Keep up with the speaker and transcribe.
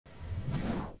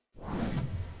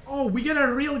Oh, we get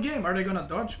a real game. Are they gonna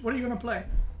dodge? What are you gonna play?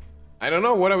 I don't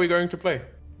know. What are we going to play?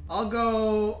 I'll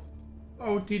go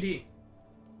OTD.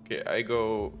 Okay, I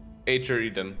go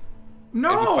HRE then. No!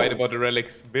 And we fight about the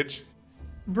relics, bitch.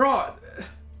 Bro.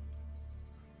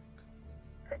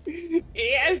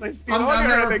 Yes, I still I'm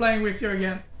never playing with you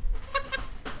again.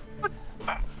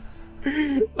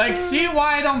 Like, see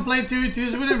why I don't play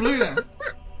 2v2s with Vluden?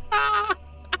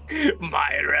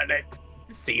 My relics.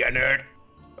 See you, nerd.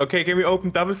 Okay, can we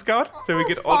open double scout so we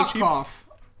get all the sheep? Off.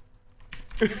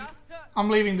 I'm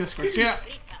leaving Discord. See ya.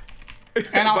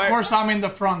 And of course I'm in the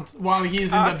front while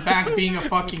he's in the back being a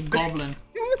fucking goblin.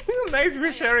 Nice,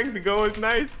 we're sharing the gold.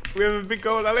 Nice. We have a big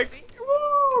goal, Alex.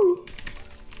 Woo!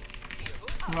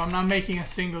 Bro, I'm not making a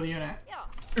single unit.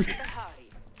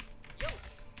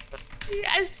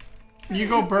 Yes. You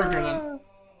go burger then.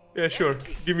 Yeah, sure.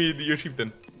 Give me your sheep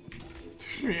then.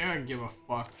 Yeah, I give a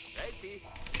fuck.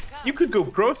 You could go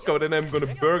pro scout and I'm gonna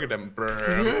burger them, bro.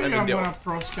 Yeah, I'm gonna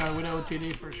pro scout with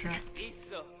OTD for sure.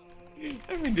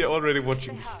 I mean, they're already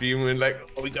watching the stream and like,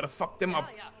 oh, we gotta fuck them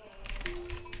up.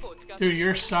 Dude,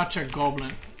 you're such a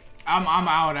goblin. I'm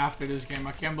out after this game.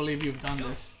 I can't believe you've done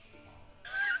this.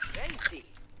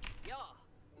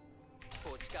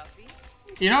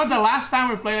 You know, the last time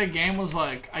we played a game was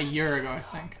like a year ago, I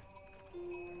think.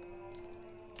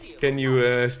 Can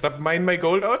you stop mine my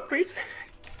gold out, please?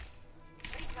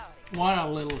 What a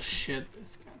little shit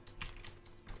this guy.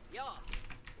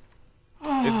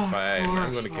 It's fine.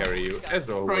 I'm gonna carry you, as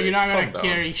always. Bro, you're not gonna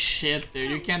carry shit,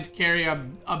 dude. You can't carry a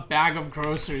bag of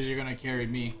groceries. You're gonna carry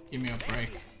me. Give me a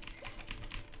break.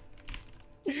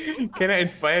 Can I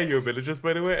inspire your villagers,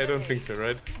 by the way? I don't think so,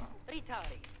 right?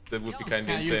 That would be kind of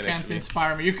insane, You can't actually.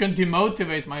 inspire me. You can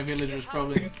demotivate my villagers,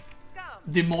 probably.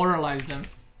 Demoralize them.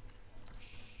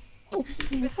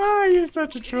 Ah, you're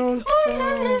such a troll.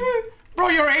 Bro,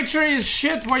 your HRE is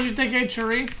shit. Why'd you take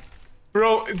HRE?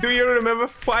 Bro, do you remember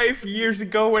 5 years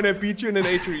ago when I beat you in an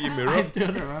HRE mirror? I do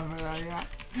remember that,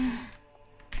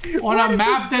 yeah. On a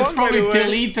map that's probably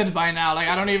deleted by now. Like,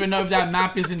 I don't even know if that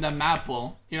map is in the map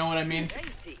pool. You know what I mean?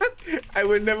 I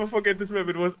will never forget this map.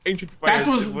 It was Ancient Spires.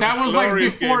 That was like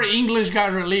before game. English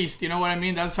got released. You know what I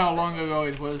mean? That's how long ago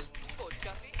it was.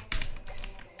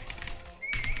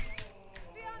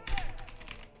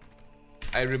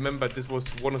 I remember this was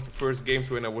one of the first games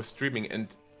when I was streaming and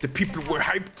the people were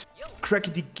hyped.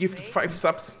 Crackety gifted 5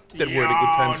 subs. That were the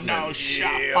good times, man. No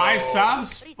shot. 5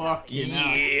 subs? Fuck you.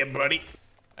 Yeah, buddy.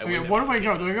 Okay, where do I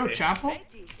go? Do I go chapel?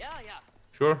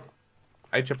 Sure.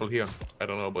 I chapel here. I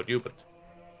don't know about you, but...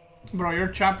 Bro, your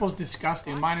chapel's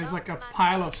disgusting. Mine is like a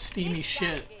pile of steamy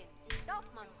shit.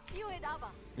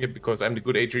 Yeah, because I'm the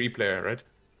good HRE player, right?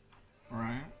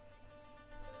 Right.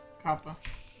 Kappa.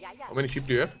 How many sheep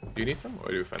do you have? Do you need some or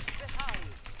are you fine?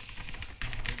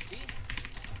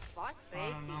 I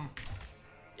don't know.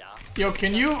 Yo,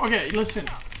 can you... Okay, listen.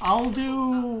 I'll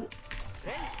do...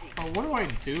 Oh, what do I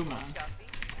do, man?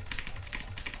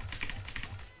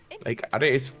 Like, are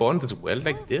they spawned as well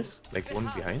like this? Like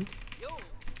one behind?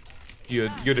 You're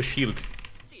the shield.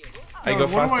 I go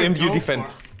fast in, you defend.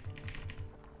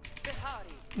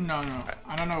 No,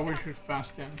 I don't know. We should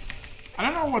fast in. I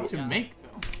don't know what to make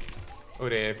though. Oh,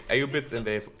 they have Ayubits and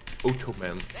they have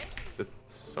Ottomans. That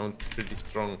sounds pretty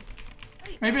strong.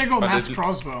 Maybe I go mass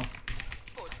crossbow.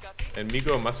 And me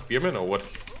go mass spearman or what?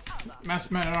 Mass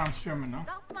man at arms spearman, no?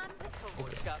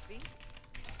 Okay.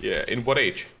 Yeah, in what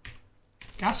age?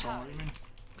 Castle, what do you mean?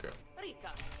 Okay.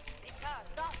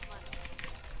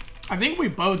 I think we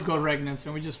both go Regnants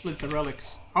and we just split the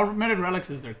relics. How many relics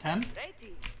is there? 10?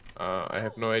 I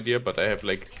have no idea, but I have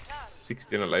like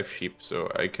 16 alive sheep,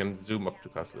 so I can zoom up to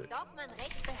castle.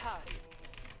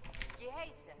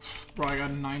 Bro, I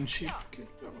got 9 sheep.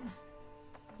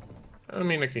 I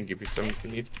mean, I can give you some if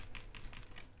you need.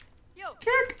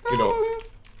 Kick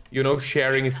You know,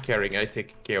 sharing is caring. I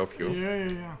take care of you.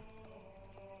 Yeah.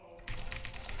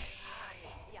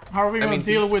 How are we gonna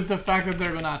deal with the fact that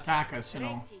they're gonna attack us, you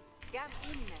know?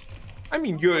 I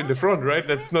mean, you're in the front, right?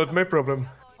 That's not my problem.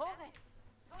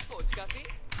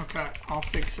 Okay, I'll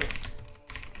fix it.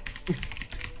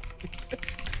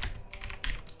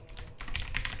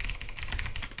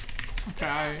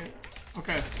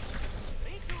 Okay.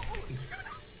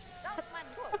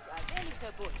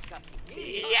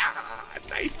 Yeah,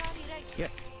 nice.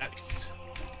 Yes. Nice.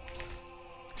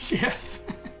 Yes.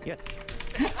 Yes.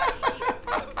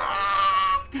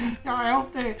 I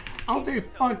hope they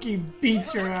fucking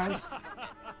beat your ass.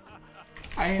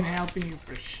 I ain't helping you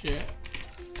for shit.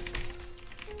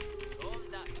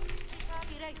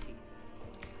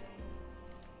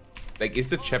 Like, is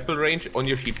the chapel range on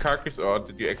your sheep carcass, or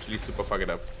did you actually super fuck it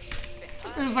up?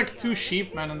 There's like 2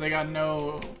 sheep, man, and they got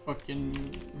no fucking.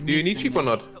 Do you need sheep or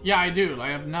not? Yeah, I do. I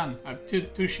have none. I have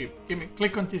two sheep. Give me.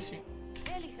 Click on TC.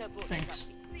 Thanks.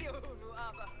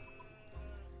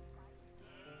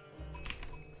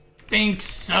 Thanks,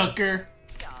 sucker.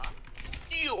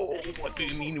 Yo, what do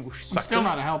you mean, you I'm sucker? still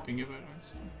not helping you, but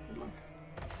good luck.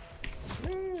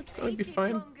 It's gonna be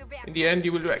fine. In the end,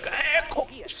 you will be like,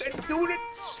 do it.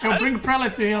 Yo, bring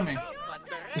Prelate to heal me.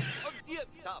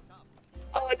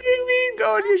 What do you mean?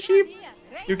 Go on your sheep.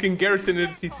 You can garrison it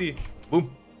at TC.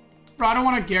 Boom. Bro, I don't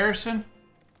want a garrison.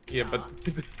 Yeah, but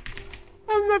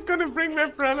I'm not gonna bring my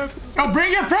prelate. Yo,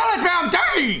 bring your Prelate, man. I'm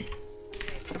dying.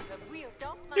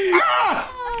 Ah!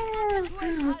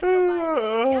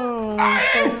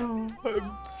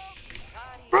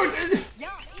 Bro,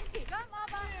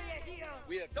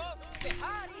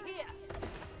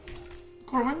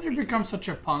 Cor, when did you become such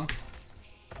a punk?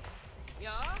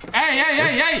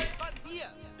 Hey!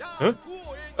 Huh?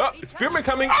 Oh, spearman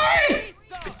coming. Hey!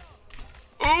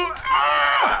 Oh,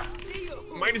 ah!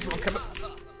 Minus 1 coming.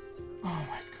 Oh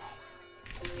my god.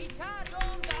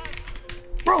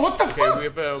 Bro, what the Okay, fuck? we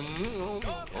have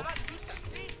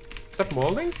Stop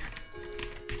molding?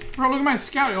 Bro, look at my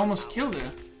scout. He almost killed it.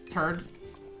 Turd.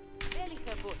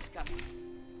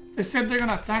 They said they're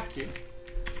gonna attack you.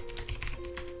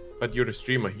 But you're the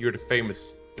streamer. You're the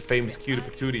famous cutie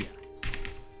patootie.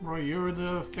 Bro, you're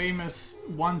the famous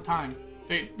one time.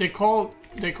 They call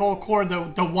Core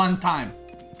the one time.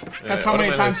 That's how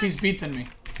many times he's beaten me.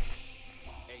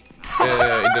 In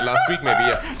the last week, maybe,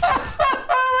 yeah.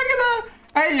 Look at that!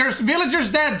 Hey, your villager's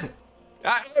dead!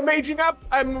 I'm aging up!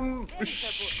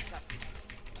 Shh.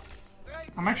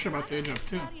 I'm actually about to age up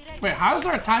too. Wait, how is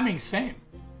our timing same?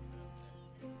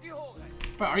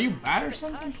 Wait, are you bad or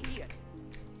something?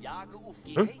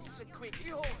 Huh?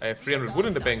 I have 300 wood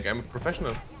in the bank. I'm a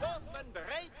professional.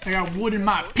 I got wood in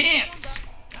my pants!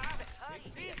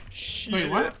 Wait,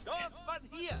 what?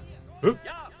 Huh?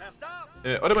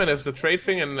 Ottoman has the trade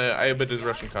thing, and Iobit is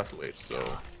Russian castle age, so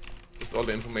that's all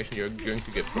the information you're going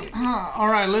to get from me.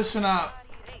 Alright, listen up.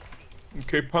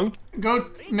 Okay, punk. Go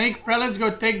make prelates, go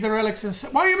take the relics and...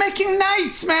 Why are you making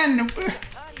knights, man?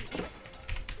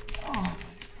 Oh.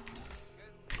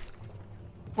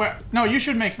 Well, no, you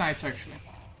should make knights, actually.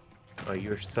 Oh,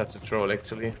 you're such a troll,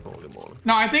 actually. Holy moly.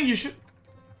 No, I think you should...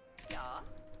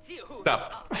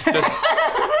 Stop. Stop.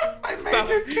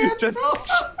 Just...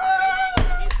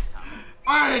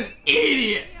 What an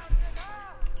idiot!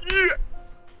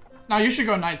 No, you should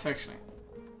go knights, actually.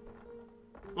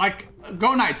 Like,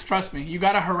 go knights, trust me. You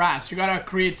gotta harass. You gotta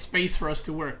create space for us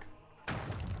to work.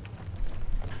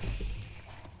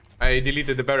 I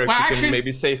deleted the barracks. Well, You actually- can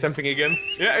maybe say something again.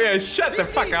 Yeah, shut the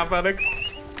fuck up, Alex.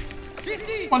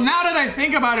 Well, now that I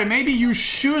think about it, maybe you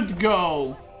should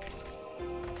go...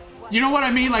 You know what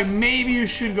I mean? Like, maybe you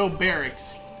should go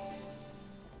barracks.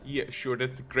 Yeah, sure,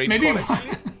 that's a great Maybe... call,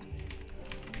 actually.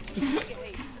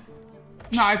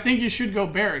 No, I think you should go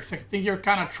barracks. I think you're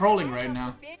kind of trolling right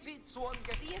now.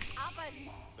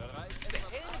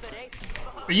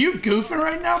 Are you goofing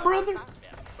right now, brother?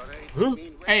 Huh?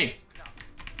 Hey.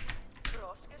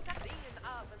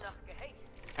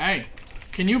 Hey,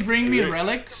 can you bring me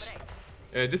relics?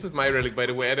 This is my relic, by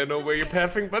the way. I don't know where you're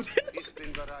pathing, but...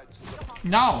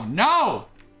 No, no!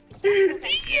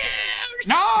 Yeah!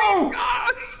 No!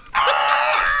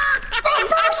 I'm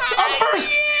first!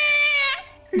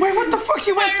 Wait, what the fuck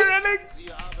you went to? relic!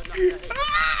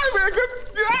 We're good!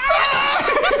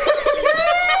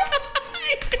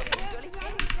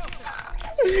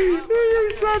 You're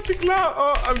such a clown!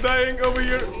 Oh, I'm dying over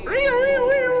here.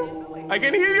 I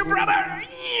can heal you, brother!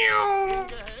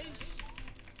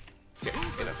 Okay,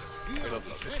 enough.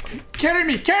 Carry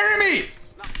me, carry me!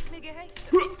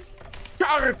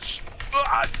 Charge!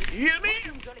 Heal me!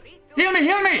 Heal me,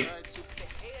 heal me!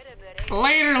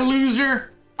 Later,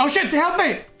 loser! Oh shit, help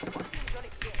me!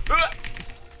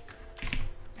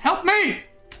 Help me!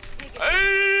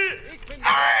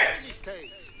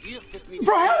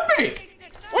 Bro, help me!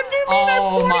 What do you mean?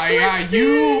 Oh my god,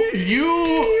 you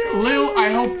Lil,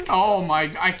 I hope, oh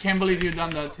my, I can't believe you've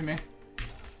done that to me.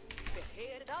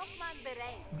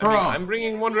 Bro. I'm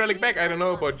bringing one relic back. I don't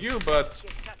know about you, but...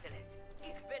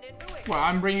 Well,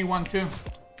 I'm bringing one too.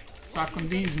 Suck on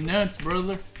these nuts,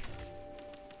 brother.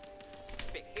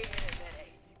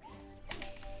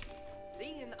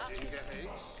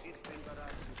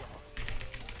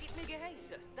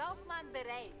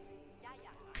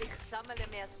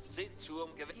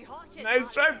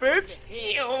 Nice try, bitch!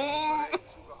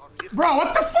 Bro,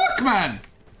 what the fuck, man?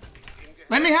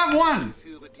 Let me have one.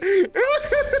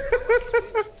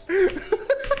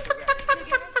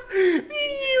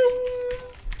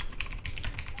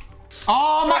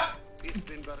 Oh my!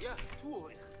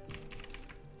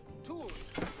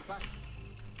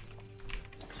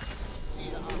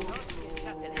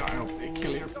 I hope they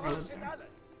kill your prelet.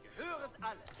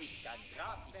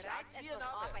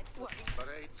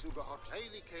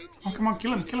 Oh, come on,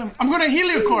 kill him, kill him. I'm gonna heal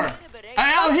you, Core.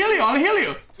 I'll heal you, I'll heal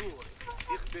you.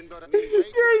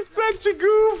 You're such a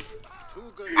goof.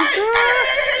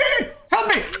 Hey! Help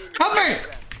me! Help me!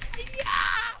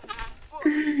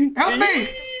 Help me!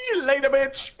 Later,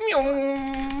 bitch.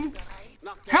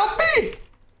 Help me!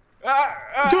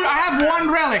 Dude, I have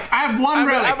one relic. I have one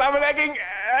relic. I'm lagging.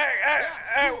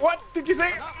 What did you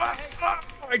say?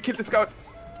 I killed the scout.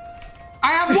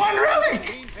 I have one relic.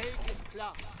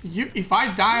 If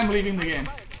I die, I'm leaving the game.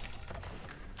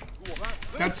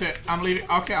 That's it. I'm leaving.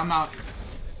 Okay, I'm out.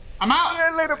 I'm out.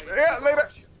 Yeah, later. Yeah, later.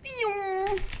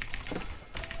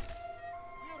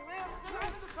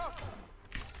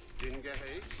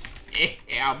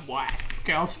 Yeah, boy.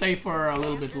 Okay, I'll stay for a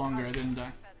little bit longer. I didn't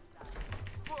die.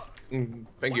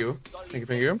 Thank you. Thank you,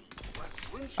 thank you.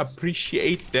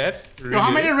 Appreciate that. Really. Yo, how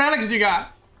many relics do you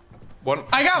got? 1.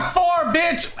 I got 4,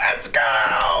 bitch! Let's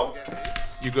go!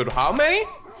 You got how many?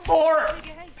 4!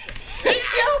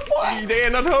 They are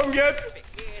not home yet.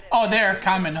 Oh, they're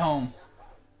coming home.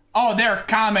 Oh, they're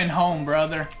coming home,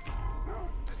 brother.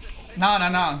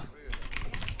 No.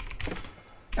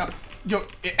 Yo,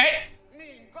 hey!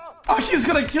 Oh, she's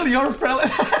gonna kill your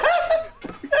prelet.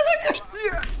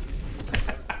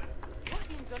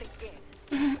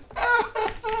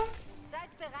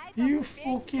 You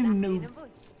fucking noob.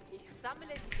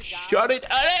 Shut it,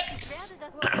 Alex!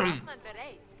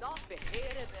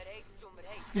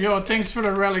 Yo, thanks for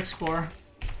the relic score.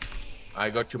 I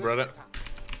got you, brother.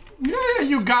 Yeah,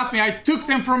 you got me. I took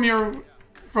them from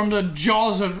the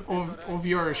jaws of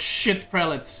your shit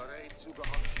prelates.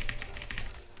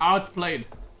 Outplayed.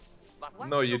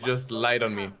 No, you just lied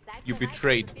on me. You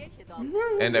betrayed.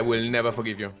 And I will never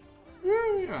forgive you.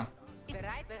 Yeah.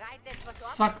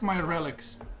 Suck my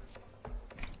relics.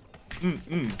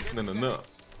 No.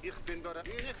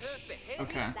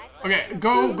 Okay,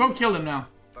 go kill them now.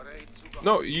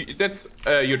 No, that's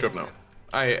your job now.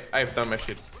 I've done my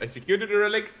shit. I secured the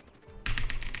relics.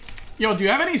 Yo, do you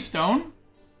have any stone?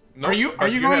 No, are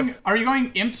you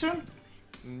going imp soon?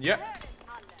 Yeah.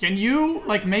 Can you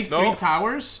like make 3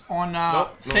 towers on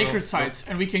sacred sites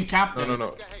and we can cap them?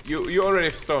 No. You already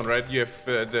have stone, right? You have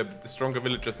the stronger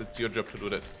villagers. It's your job to do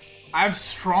that. I have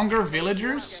stronger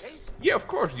villagers? Yeah, of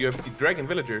course. You have the dragon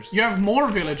villagers. You have more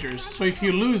villagers, so if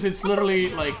you lose, it's literally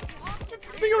like...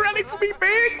 You relic for me,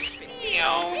 bitch!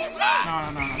 No.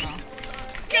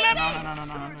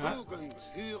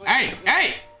 Hey!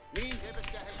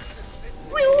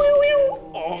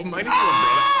 Oh, minus 1,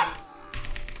 brother.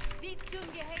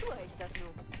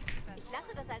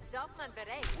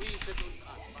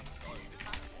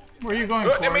 Where are you going,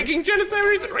 They're making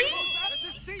janissaries!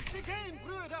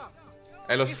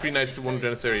 I lost 3 knights to 1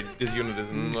 janissary. This unit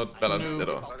is not balanced at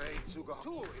all.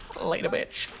 Later,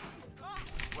 bitch.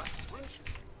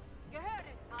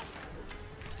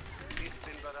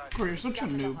 Corey, you're such a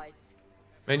noob.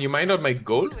 Man, you mined out my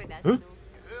gold? Huh?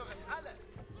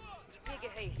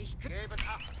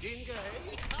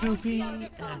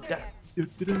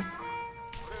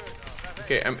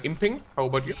 Okay, I'm imping. How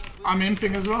about you? I'm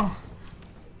imping as well.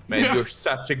 Man, Yeah. you're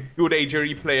such a good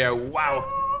HRE player. Wow.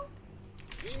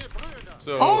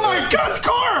 So, Oh my god,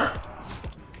 Core!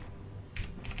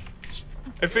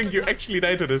 I think you actually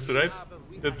died to this, right?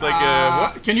 That's like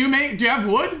what? Can you make... Do you have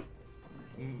wood?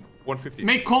 150.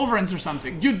 Make culverins or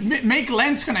something. Dude, make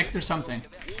lens connect or something.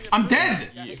 I'm dead!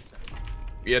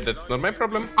 Yeah, that's not my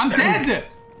problem. I'm dead!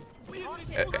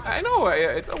 I know,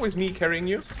 it's always me carrying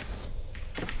you.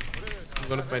 I'm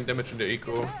gonna find damage in the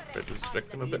eco. Try to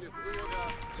distract him a bit.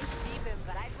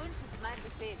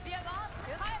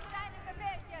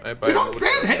 Dude, I'm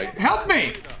dead! Help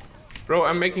me! Bro,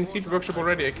 I'm making Siege Workshop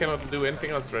already. I cannot do anything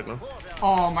else right now.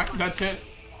 Oh my... That's it.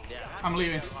 I'm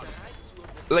leaving.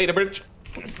 Later, bitch.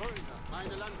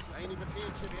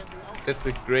 That's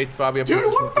a great Swabia Dude,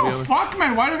 position, what to be the honest. fuck,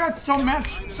 man? Why do you got so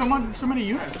many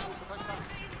units?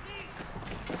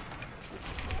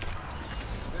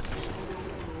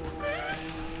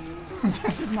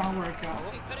 That did not work out.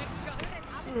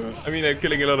 I mean, I'm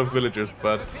killing a lot of villagers,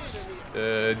 but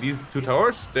these 2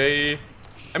 towers, they...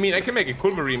 I mean, I can make a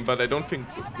cool marine, but I don't think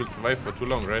it will survive for too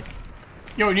long, right?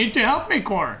 Yo, you need to help me,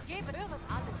 Core.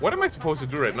 What am I supposed to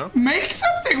do right now? Make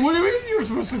something! What do you mean you're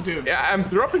supposed to do? Yeah, I'm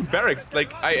dropping barracks.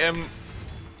 Like, I'm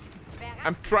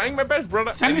trying my best,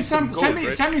 brother. Send me some, send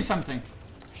me something.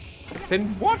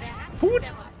 Send what? Food?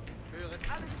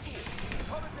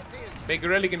 Make a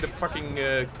relic in the fucking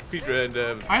cathedral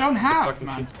and I don't have,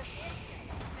 man.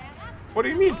 What do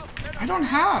you mean? I don't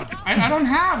have. I don't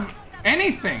have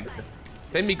anything.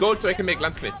 Send me gold so I can make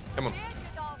Landsknecht. Come on.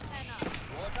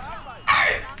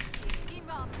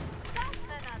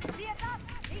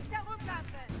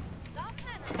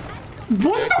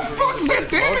 What the fuck's that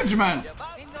damage, man?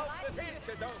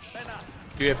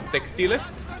 Do you have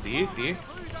textiles? See.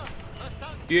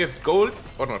 Do you have gold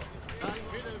or not?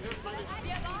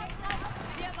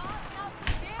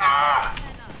 Ah,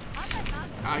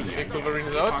 Okay, coloring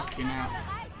it out. fucking hell.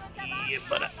 Yeah,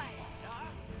 but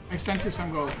I sent you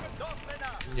some gold.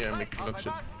 Yeah, make a lot of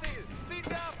shit.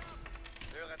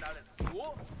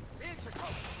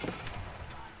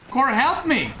 Cora, help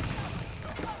me!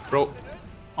 Bro,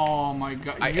 Oh my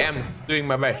god. I am doing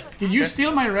my best. Did you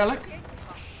steal my relic?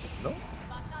 No?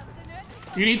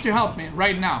 You need to help me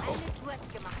right now.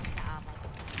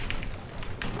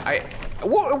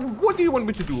 What do you want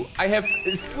me to do? I have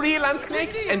 3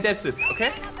 Landsknecht and that's it,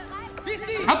 okay?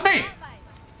 Help me!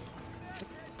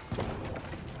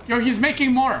 Yo, he's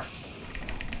making more.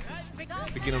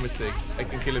 Begin a mistake. I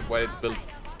can kill it while it's built.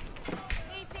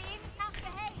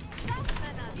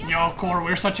 Yo, Cora,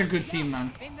 we're such a good team,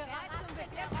 man.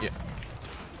 Yeah.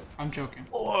 I'm joking.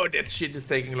 Oh, that shit is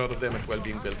taking a lot of damage while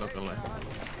being built, not gonna lie.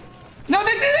 No,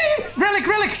 they relic!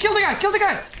 Kill the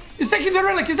guy! He's taking the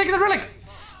relic!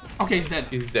 Okay, he's dead.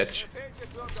 He's dead.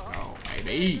 Oh,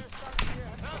 baby.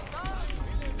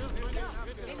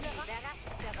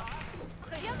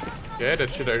 Okay, that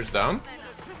shitter is down.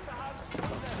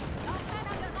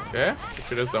 Okay, that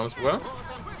shitter is down as well.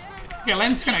 Okay,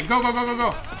 Landsknecht, go!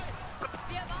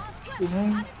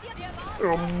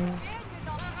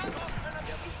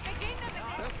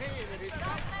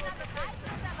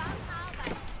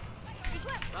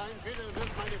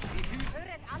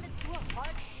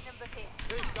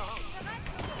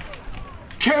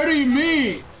 Carry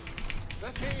me!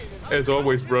 As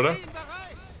always, brother.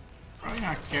 I'm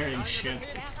not carrying shit.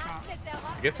 Stop.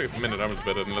 I guess with minute armor is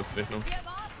better than Landsknecht now.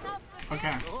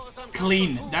 Okay.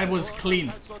 Clean. That was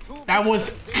clean.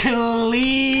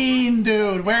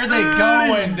 Dude. Where are they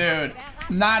going, dude?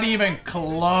 Not even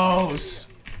close.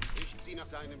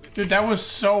 Dude, that was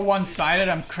so one-sided.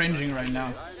 I'm cringing right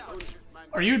now.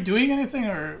 Are you doing anything,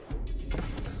 or...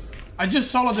 I just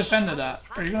solo defended that.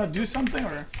 Are you gonna do something,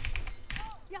 or...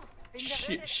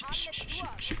 Shit.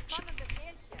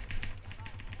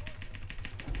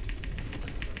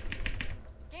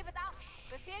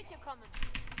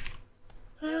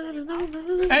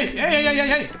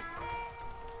 Hey!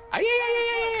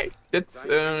 Aye. That's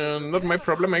not my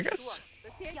problem, I guess.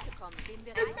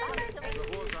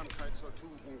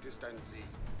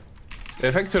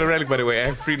 Thanks for the relic, by the way. I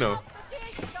have 3 now.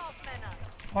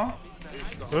 What?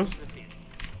 Huh?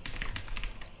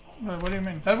 What do you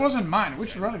mean? That wasn't mine.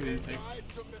 Which relic did you take?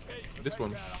 This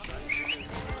one.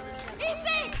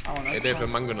 Oh, Hey, that's they have a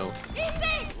fine. mango now.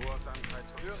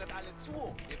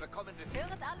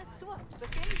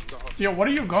 Yo, what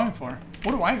are you going for?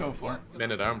 What do I go for?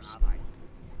 Man at arms.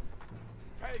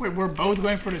 Wait, we're both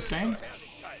going for the same?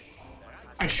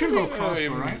 I should go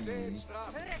crossbow, right?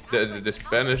 The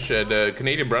Spanish, the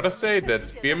Canadian brothers say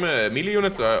that PM melee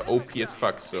units are OP as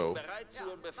fuck, so...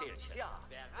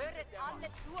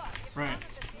 Right.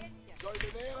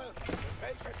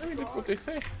 I mean, that's what they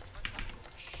say.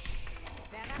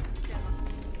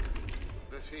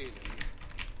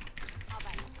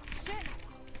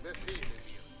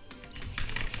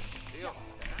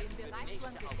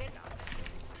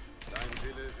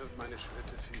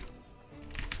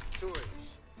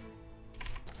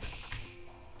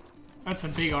 That's a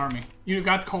big army. You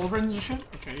got cauldrons and shit?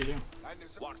 Okay, you do.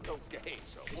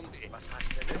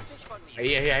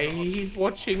 Hey, he's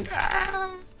watching.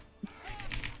 Ah.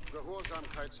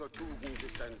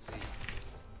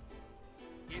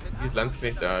 These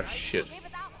Landsknecht are shit.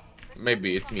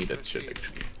 Maybe it's me that's shit,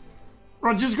 actually.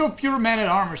 Bro, just go pure man at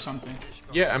arm or something.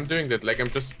 Yeah, I'm doing that. Like, I'm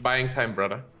just buying time,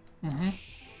 brother.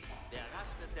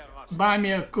 Buy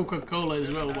me a Coca-Cola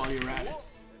as well while you're at it.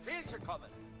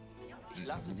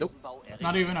 Nope.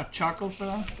 Not even a chocolate for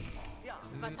that?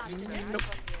 Nope.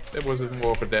 That was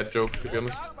more of a dad joke, to be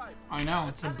honest. I know,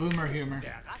 it's a boomer humor.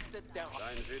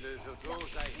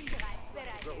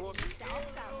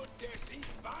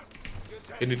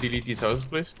 Can you delete these houses,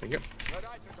 please? Thank you.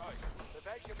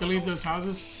 Delete those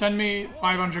houses. Send me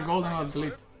 500 gold and I'll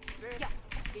delete.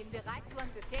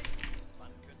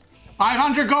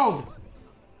 500 gold!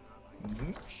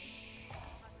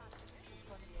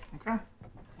 Okay.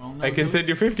 Well, no, I can send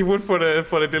you 50 wood for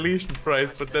the deletion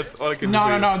price, but that's all I can do.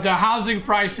 No. The housing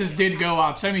prices did go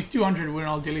up. Send me 200 wood and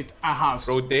I'll delete a house.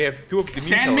 Bro, they have 2 of the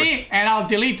Send me and I'll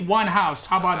delete one house.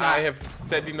 How about that? I have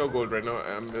sadly no gold right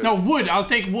now. No, wood. I'll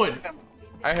take wood.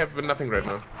 I have nothing right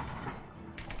now.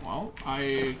 Well,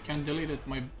 I can delete it.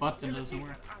 My button doesn't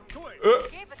work.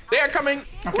 They are coming!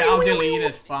 Okay, I'll delete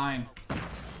it. Fine.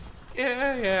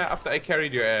 Yeah. After I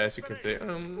carried your ass, you could say.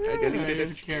 I deleted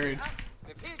it. Carried.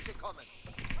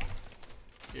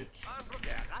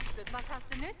 Was hast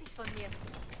du nötig von mir?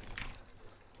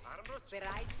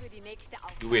 Bereit für die nächste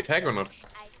Aufgabe. Do we attack or not?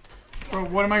 Bro,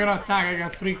 what am I gonna attack? I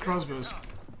got 3 crossbows.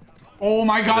 Oh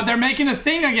my god, they're making a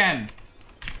thing again!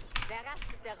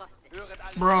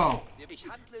 Bro.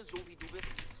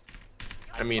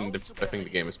 I mean, I think the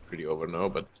game is pretty over now,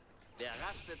 but...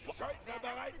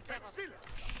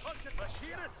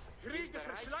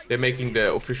 They're making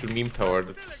the official meme tower.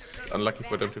 That's unlucky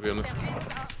for them, to be honest.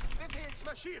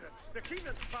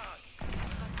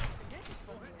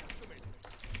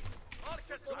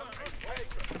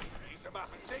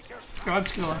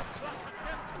 God's killer.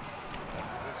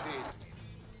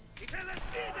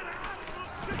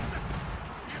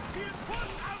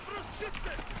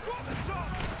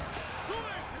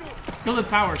 Kill the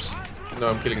towers. No,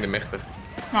 I'm killing the Mechter.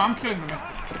 No, I'm killing them.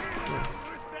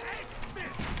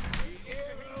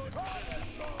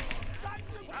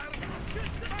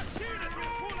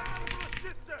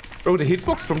 Bro, the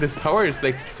hitbox from this tower is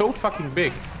like so fucking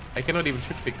big. I cannot even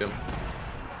shift pick them.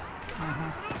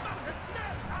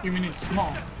 You mean it's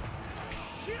small?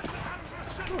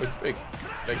 Oh, it's big.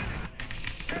 Like,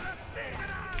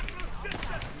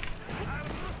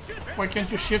 why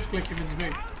can't you shift click if it's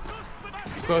big?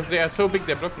 because they are so big,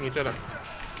 they're blocking each other.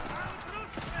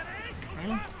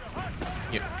 Really?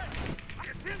 Yeah.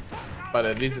 But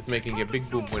at least it's making a big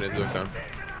boom when it goes down.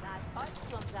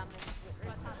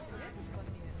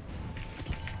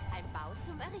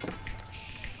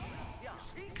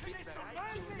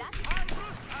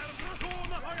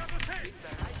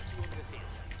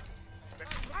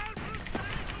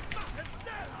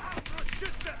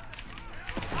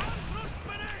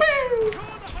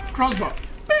 Crossbow.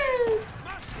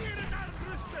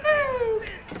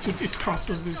 Dude, these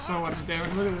crossbows do so much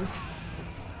damage. Look at this.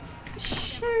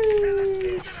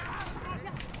 Sheesh.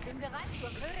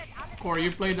 Core,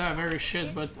 you played that very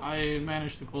shit, but I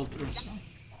managed to pull through,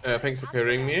 so. Thanks for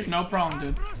carrying me. No problem,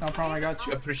 dude. No problem, I got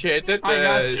you. Appreciate it. I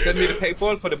got you. Send me the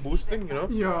PayPal for the boosting, you know?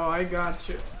 Yo, I got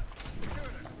you.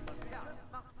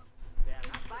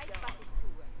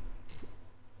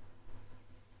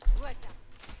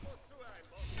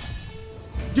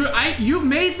 Dude, you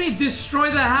made me destroy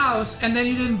the house and then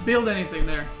you didn't build anything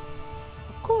there.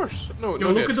 Of course. No, Yo,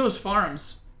 look at those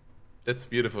farms. That's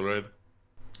beautiful, right?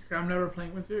 Okay, I'm never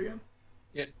playing with you again.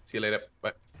 Yeah. See you later.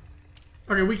 Bye.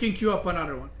 Okay, we can queue up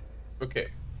another one. Okay.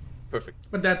 Perfect.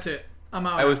 But that's it. I'm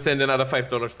out. I will send another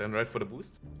 $5 then, right, for the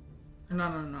boost? No.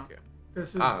 Okay.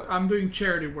 This is I'm doing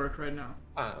charity work right now.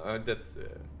 That's...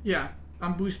 Yeah,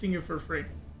 I'm boosting you for free.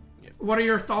 Yeah. What are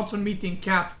your thoughts on meeting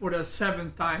Cat for the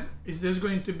 7th time? Is this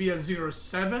going to be a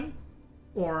 0-7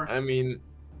 or? I mean,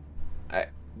 do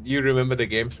you remember the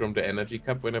games from the Energy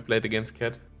Cup when I played against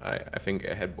Cat? I think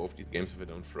I had both these games if I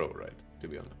don't throw, right? To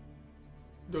be honest.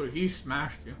 Dude, he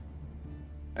smashed you.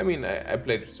 I mean, I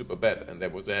played super bad and I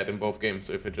was ahead in both games,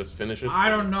 so if I just finish it... I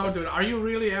don't know, dude. Are you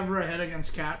really ever ahead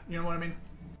against Cat? You know what I mean?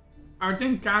 I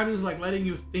think Cat is like letting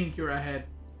you think you're ahead.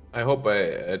 I hope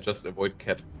I just avoid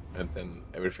Cat and then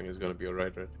everything is gonna be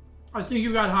alright, right? I think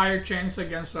you got higher chance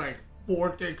against like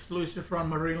Vortex, Lucifer, and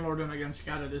Marine Lord than against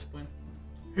Cat at this point.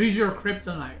 He's your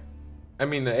kryptonite. I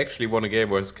mean, I actually won a game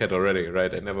with Cat already,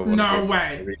 right? I never won a No game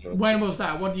way. with Marine When was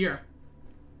that? What year?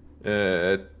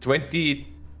 Lord.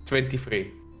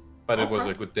 2023. But it was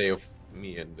Okay. a good day of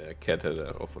me and Cat had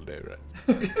an awful day, right?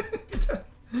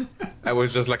 I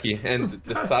was just lucky, and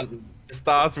the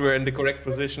stars were in the correct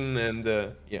position, and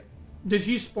yeah. Did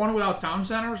he spawn without town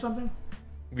center or something?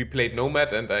 We played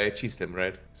Nomad, and I cheesed him,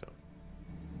 right? So.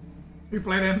 We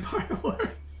played Empire Wars.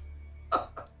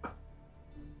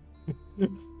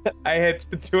 I had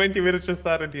 20 minutes to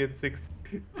start, and he had 6.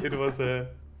 It was a.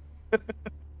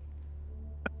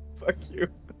 Fuck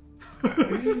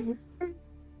you.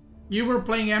 You were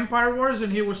playing Empire Wars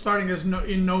and he was starting as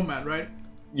in Nomad, right?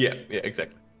 Yeah,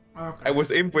 exactly. Okay. I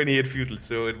was imp when he had feudal,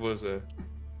 so it was a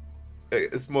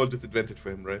small disadvantage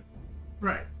for him, right?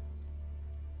 Right.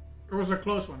 It was a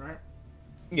close one, right?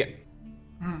 Yeah.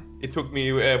 It took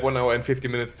me 1 hour and 50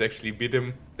 minutes to actually beat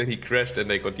him. Then he crashed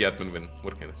and I got the admin win.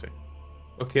 What can I say?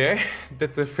 Okay,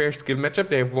 that's a fair skill matchup.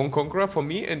 They have 1 Conqueror for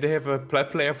me and they have a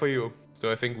plat player for you.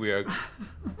 So I think we are...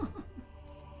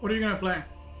 What are you gonna play?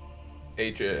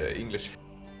 English.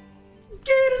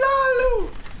 Gilalu!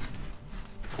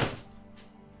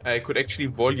 I could actually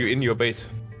wall you in your base.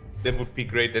 That would be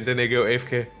great, and then I go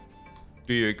AFK.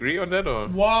 Do you agree on that, or?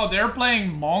 Wow, they're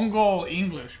playing Mongol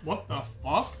English. What the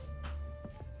fuck?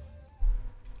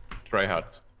 Try hard.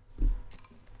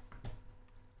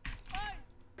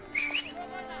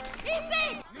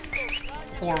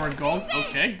 Forward goal.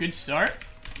 Okay, good start.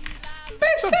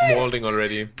 Stop molding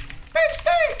already.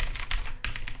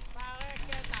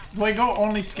 Do I go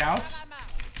only scouts?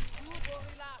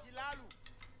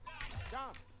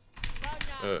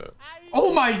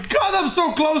 Oh my god, I'm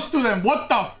so close to them. What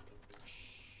the?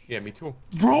 Yeah, me too.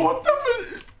 Bro, what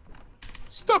the?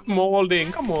 Stop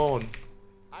molding. Come on.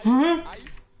 Huh?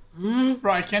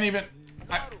 Bro, I can't even.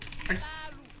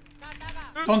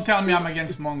 Don't tell me I'm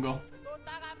against Mongol.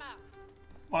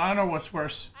 Well, I don't know what's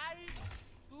worse.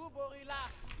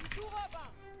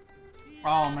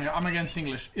 Oh my god, I'm against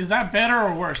English. Is that better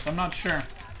or worse? I'm not sure.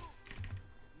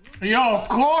 Yo,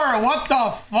 Core, what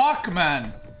the fuck,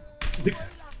 man?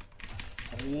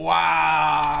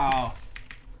 Wow.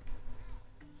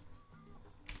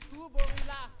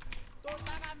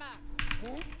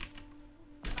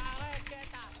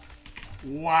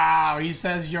 Wow, he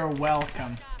says you're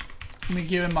welcome. Let me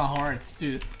give him a heart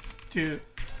to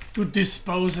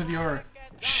dispose of your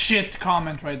shit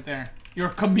comment right there. Your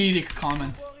comedic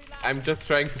comment. I'm just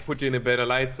trying to put you in a better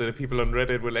light so the people on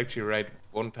Reddit will actually write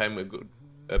one time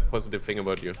a positive thing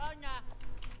about you.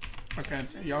 Okay,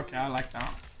 yeah, okay, I like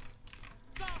that.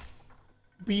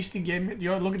 Beastyqt gave me.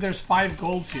 Yo, look, there's 5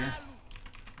 golds here.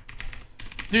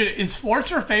 Dude, is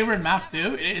Forts your favorite map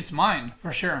too? It's mine,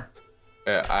 for sure.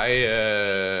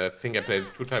 I think I played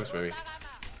it 2 times maybe.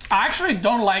 I actually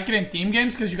don't like it in team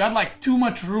games because you got like too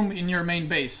much room in your main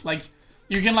base. Like,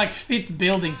 you can like fit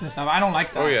buildings and stuff. I don't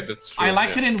like that. Oh yeah, that's true. I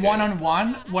like it in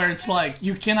one-on-one where it's like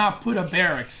you cannot put a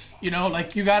barracks. You know,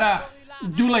 like you gotta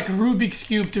do like Rubik's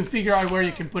Cube to figure out where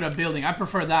you can put a building. I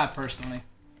prefer that personally.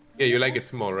 Yeah, you like it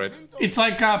small, right? It's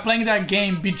like playing that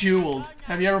game Bejeweled.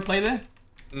 Have you ever played it?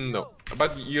 No,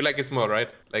 but you like it small, right?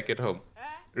 Like at home,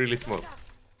 really small.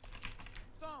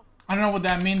 I don't know what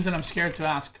that means, and I'm scared to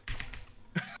ask.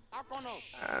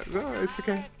 No, it's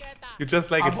okay. You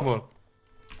just like it small.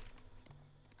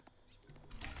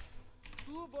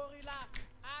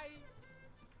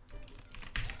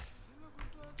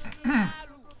 I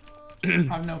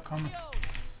have no comment.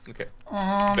 Okay.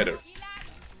 Better.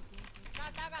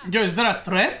 Yo, is that a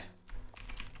threat?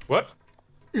 What?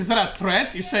 Is that a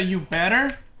threat? You say you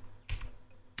better?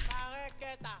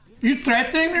 You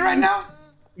threatening me right now?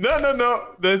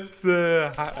 No. That's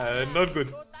not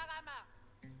good.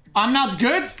 I'm not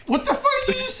good? What the fuck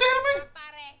did you say to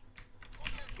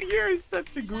me? You're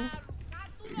such a goof.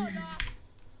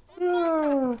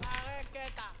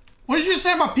 What did you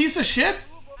say? I'm a piece of shit?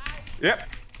 Yep.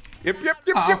 Yep.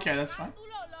 Oh, okay, that's fine.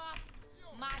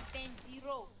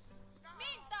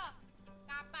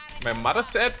 My mother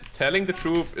said telling the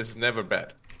truth is never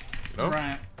bad. You know?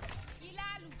 Right.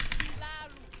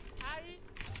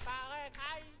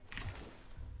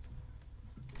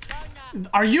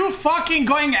 Are you fucking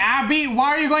going Abby?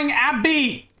 Why are you going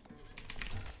Abby?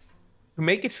 To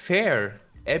make it fair,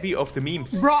 Abby of the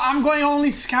memes. Bro, I'm going only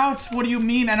scouts. What do you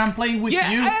mean? And I'm playing with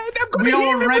you. We're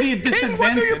already disadvantaged.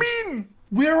 What do you mean?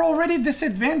 We're already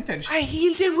disadvantaged. I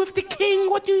healed him with the king.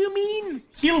 What do you mean?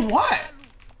 Heal what?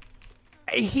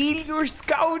 I heal your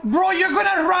scouts. Bro, you're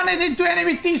gonna run it into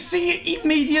enemy TC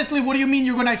immediately. What do you mean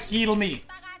you're gonna heal me?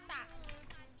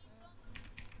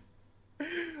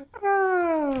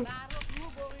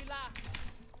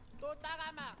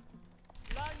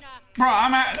 Bro,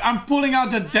 I'm pulling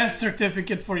out the death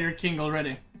certificate for your king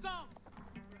already.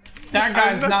 That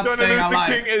guy's not staying alive. I'm not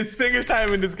gonna lose the king a single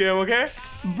time in this game, okay?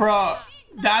 Bro,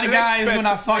 that guy is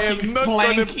gonna fucking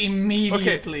plank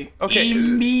immediately. Okay.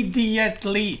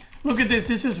 Immediately. Look at this.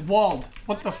 This is walled.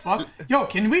 What the fuck? Yo,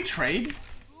 can we trade?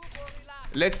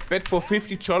 Let's bet for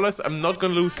 $50. I'm not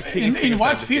gonna lose the king. In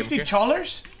what?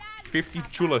 $50?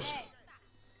 $50.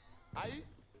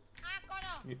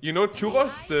 You know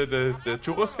churros? The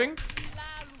churros thing?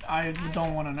 I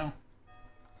don't want to know.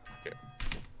 Okay.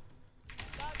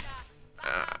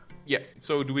 Yeah.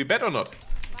 So do we bet or not?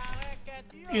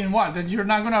 In what? That you're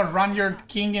not gonna run your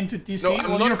king into TC? No,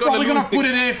 well, you're probably gonna put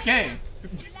it AFK.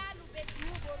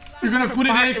 You're gonna put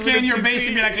it AFK in your base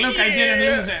and be like, look, I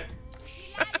didn't lose it.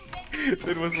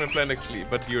 That was my plan actually,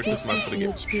 but you're too smart for the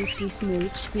game. Beasty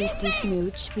smooch, beasty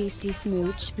smooch, beasty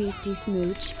smooch, beasty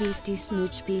smooch, beasty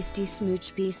smooch, beasty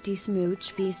smooch, beasty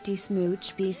smooch, beasty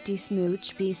smooch, beasty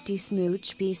smooch, beasty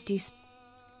smooch, beasty smooch.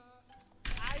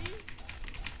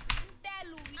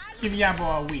 Give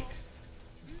Yabo a week.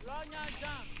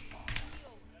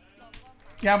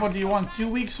 Yeah, but do you want 2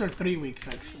 weeks or 3 weeks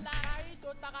actually?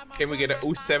 Can we get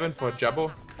a 07 for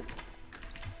Jabbo?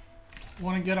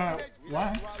 Want to get a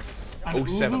what? An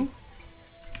 07. Uvu?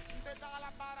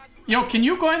 Yo, can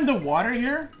you go in the water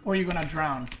here, or are you gonna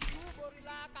drown?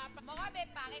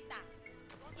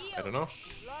 I don't know.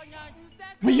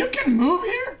 But you can move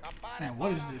here? Man,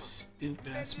 what is this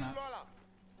stupid ass map?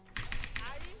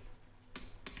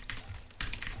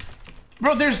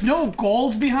 Bro, there's no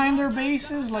golds behind their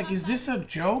bases? Like, is this a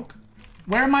joke?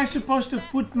 Where am I supposed to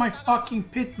put my fucking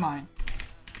pit mine?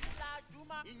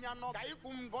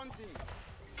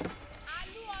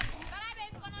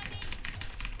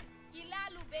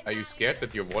 Are you scared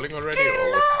that you're walling already,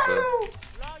 or what's the...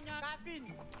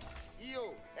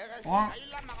 What?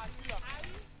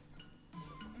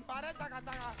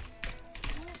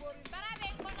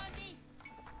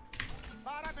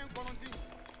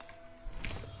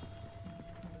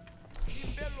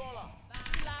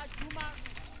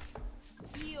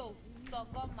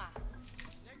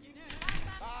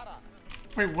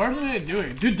 Wait, what are they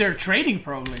doing? Dude, they're trading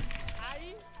probably.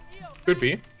 Could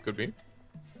be, could be.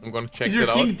 I'm gonna check Is your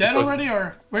that out. king dead already,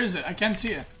 or where is it? I can't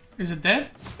see it. Is it dead?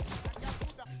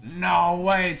 No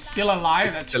way, it's still alive.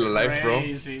 It's That's still alive, bro.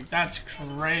 crazy. That's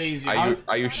crazy.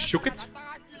 Are you shook it?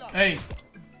 Hey,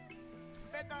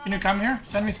 can you come here?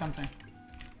 Send me something.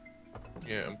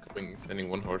 Yeah, I'm coming, sending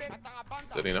one horse.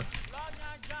 Is that enough?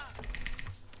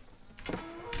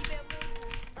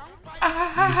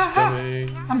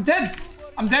 I'm dead.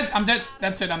 I'm dead. I'm dead.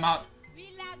 That's it. I'm out.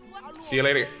 See you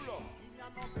later.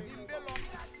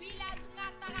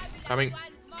 Coming.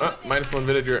 -1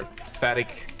 villager. Fatic.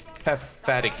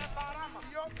 Fatic.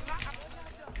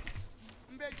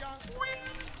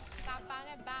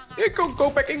 Yeah, go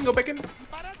back in, go back in.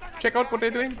 Check out what they're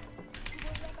doing.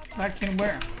 Back in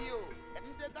where?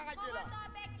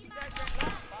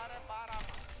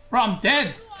 Bro, I'm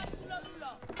dead.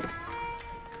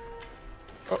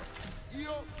 Oh.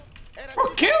 Bro,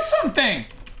 kill something.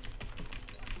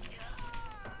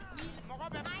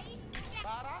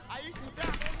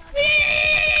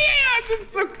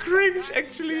 That's so cringe,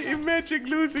 actually. Imagine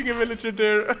losing a villager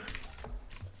there.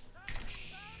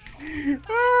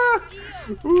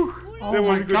 Oh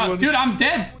my god, dude, I'm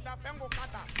dead.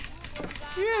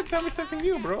 Yeah, tell me something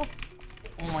new, bro.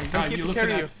 Oh my god, you look at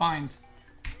that find.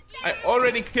 I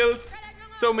already killed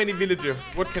so many villagers.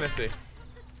 What can I say?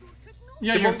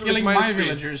 Yeah, The you're monk killing was my mine free.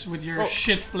 villagers with your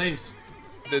shit place.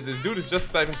 The dude is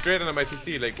just diving straight under my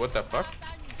PC. Like, what the fuck?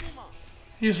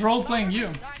 He's role-playing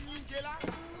you.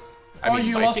 I mean,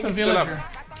 you my lost king a is still up. villager.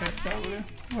 Okay, probably.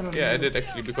 What a Yeah, I noob. did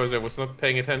actually, because I was not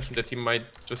paying attention that he might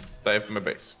just dive in my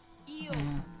base.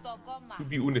 To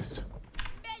be honest.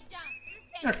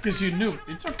 Yeah, because you knew.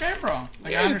 It's okay, bro.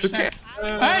 Like, Yeah, I it's okay.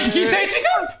 understand. Hey, he's aging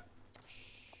up!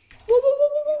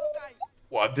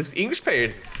 What? This English player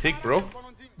is sick, bro.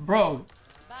 Bro.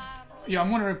 Yeah, I'm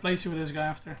gonna replace you with this guy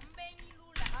after.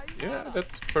 Yeah,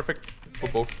 that's perfect for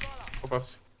both of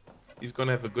us. He's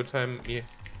gonna have a good time. Yeah.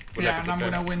 We'll Yeah, have and a I'm good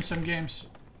gonna time. win some games.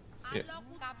 Yeah.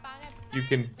 You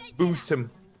can boost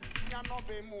him.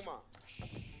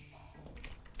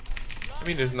 I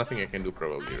mean, there's nothing I can do,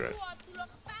 probably, right?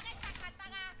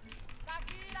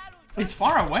 It's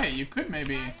far away. You could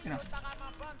maybe, you know.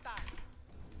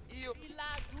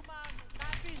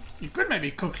 You could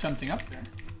maybe cook something up there.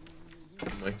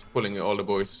 He's pulling all the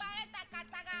boys.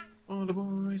 All the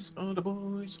boys, all the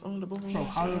boys, all the boys. Bro,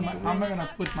 how am I gonna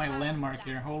put my landmark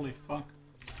here? Holy fuck.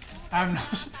 I have no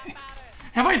space.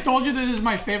 Have I told you that this is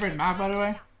my favorite map, by the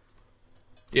way?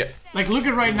 Yeah. Like, look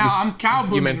at right now. I'm cow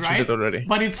booming, You mentioned right? it already.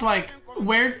 But it's like,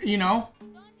 where, you know?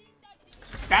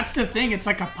 That's the thing. It's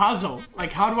like a puzzle.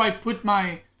 Like, how do I put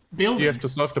my buildings? You have to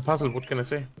solve the puzzle. What can I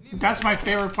say? That's my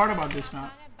favorite part about this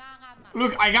map.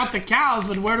 Look, I got the cows,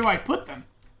 but where do I put them?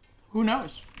 Who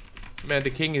knows? Man, the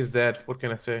king is dead. What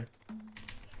can I say?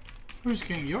 Who's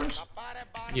king? Yours?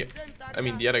 Yeah. I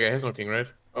mean, the other guy has no king, right?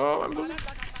 Oh, I'm losing.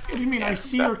 What do you mean? I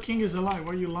see your king is alive.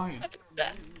 Why are you lying?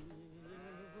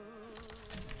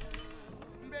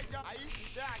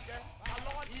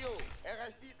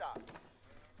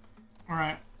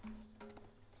 Alright.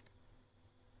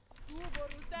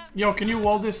 Yo, can you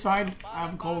wall this side? I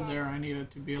have gold there. I need it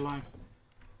to be alive.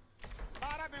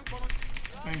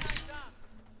 Thanks.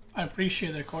 I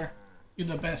appreciate it, Core. You're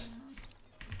the best.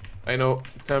 I know.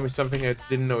 Tell me something I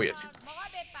didn't know yet.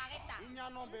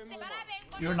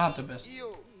 You're not the best.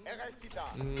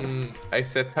 I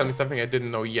said tell me something I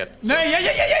didn't know yet. So. No,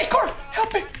 yeah, Core!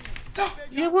 Help me! No!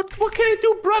 Yeah, what can I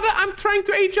do, brother? I'm trying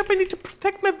to age up. I need to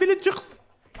protect my villagers.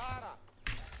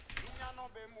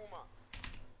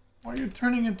 Why are you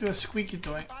turning into a squeaky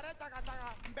toy?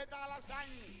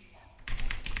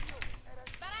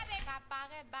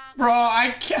 Bro,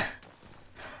 I can't.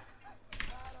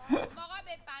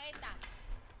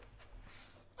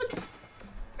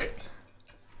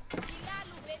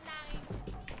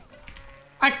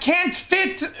 I can't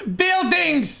fit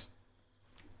buildings!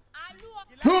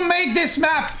 Who made this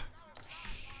map?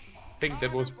 I think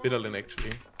that was Bitterlin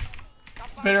actually.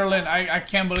 Bitterlin, I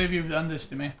can't believe you've done this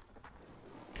to me.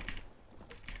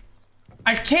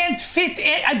 I can't fit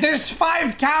it. There's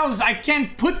 5 cows. I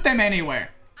can't put them anywhere.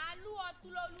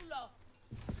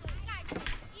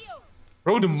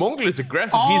 Bro, the Mongol is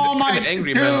aggressive. Oh He's my kind of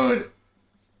angry, dude. man.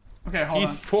 Okay, hold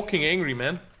He's on. fucking angry,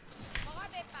 man.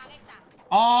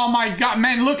 Oh my god,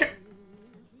 man, look at...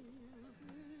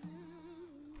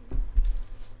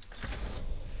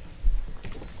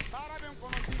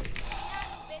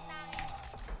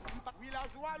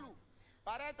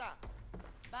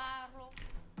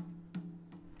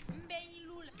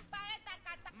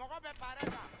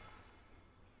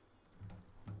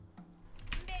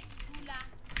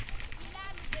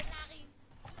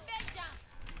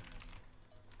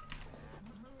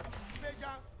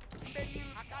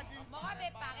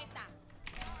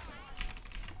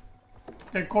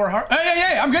 Okay, core heart.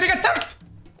 Hey, I'm getting attacked!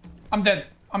 I'm dead.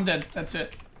 I'm dead. That's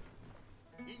it.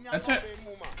 That's it.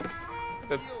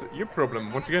 That's your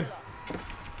problem, once again.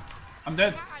 I'm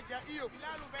dead.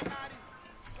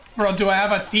 Bro, do I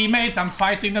have a teammate? I'm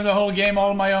fighting them the whole game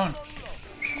all on my own.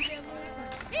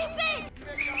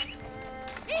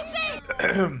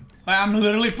 I'm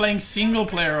literally playing single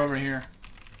player over here.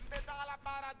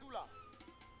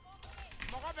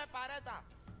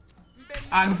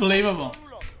 Unbelievable.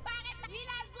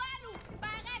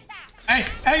 Hey!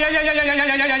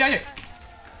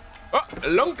 Oh,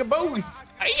 long bows!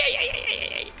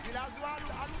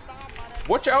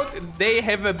 Watch out, they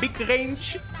have a big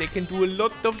range. They can do a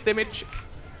lot of damage.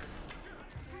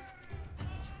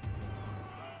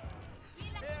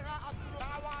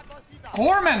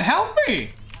 Corman, help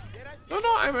me! No,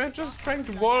 I'm just trying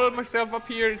to wall myself up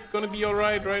here. It's gonna be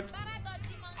alright, right?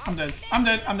 I'm dead.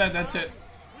 That's it.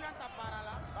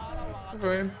 It's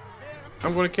fine.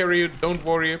 I'm gonna carry you. Don't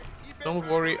worry. Don't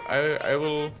worry. I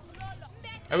will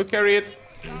carry it.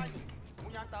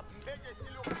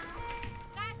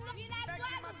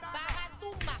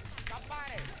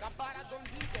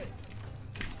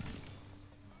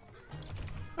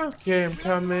 Okay, I'm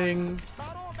coming.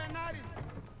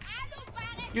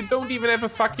 You don't even have a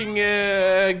fucking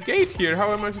gate here.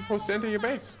 How am I supposed to enter your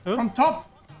base? Huh? From top.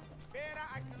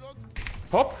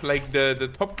 Top? Like the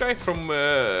top guy from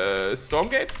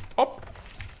Stormgate? Top?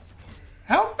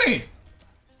 Help me!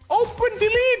 Open,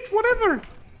 delete, whatever.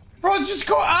 Bro, just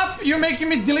go up. You're making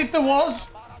me delete the walls.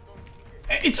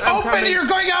 It's I'm open. coming. You're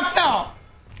going up now.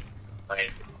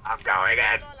 I'm going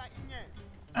in.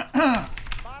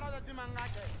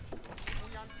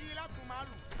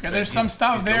 Okay, there's some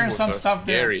stuff there and some stuff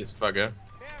there. Scary as fucker.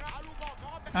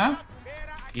 Huh?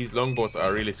 These longbows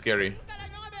are really scary.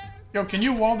 Yo, can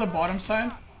you wall the bottom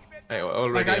side? I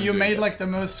already Like, am you doing made that. like the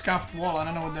most scuffed wall. I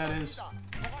don't know what that is.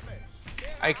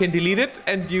 I can delete it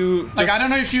and you Like, just... I don't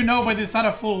know if you know, but it's not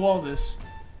a full wall, this.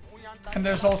 And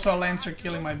there's also a Lancer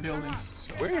killing my buildings.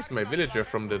 So. Where is my villager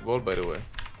from that wall, by the way?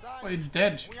 Well, it's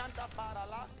dead.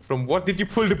 From what? Did you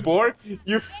pull the boar?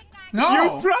 You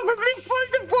No! probably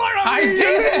pulled the boar on I me!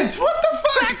 didn't! What the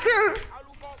fuck? Fucker!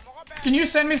 Can you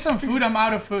send me some food? I'm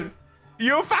out of food.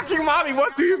 You fucking mommy,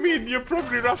 what do you mean? You're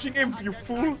probably rushing in, you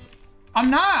fool. I'm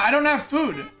not. I don't have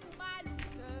food.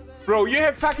 Bro, you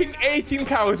have fucking 18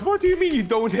 cows. What do you mean you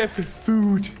don't have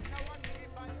food?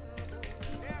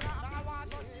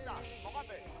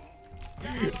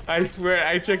 I swear,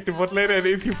 I checked the bot later and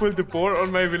if you pull the boar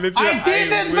on my villager, I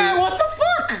didn't, will... man. What the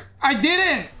fuck? I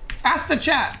didn't. Ask the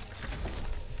chat.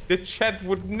 The chat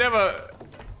would never...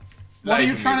 What are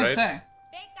you me, trying to right? say?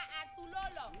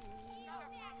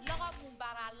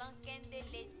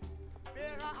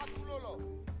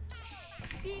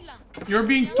 You're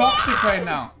being toxic right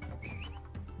now.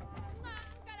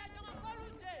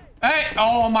 Hey,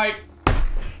 oh my...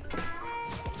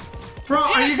 Bro,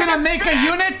 are you gonna make a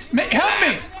unit? Help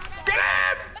me! Get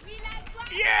him!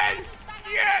 Yes!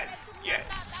 Yes!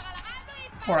 Yes!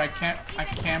 Or I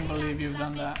can't believe you've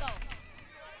done that.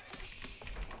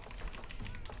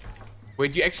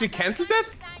 Wait, you actually canceled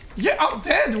that? Yeah, I'm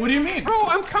dead. What do you mean? Bro,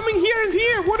 I'm coming here and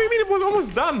here. What do you mean it was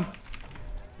almost done?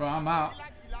 Bro, I'm out.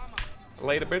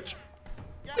 Later, bitch.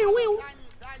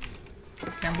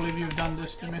 Can't believe you've done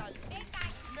this to me.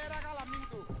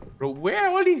 Bro, where are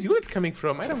all these units coming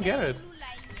from? I don't get it.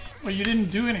 Well, you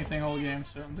didn't do anything all game,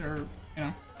 so they're, you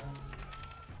know.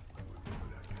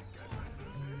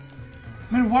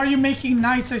 Man, why are you making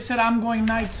knights? I said I'm going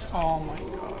knights. Oh my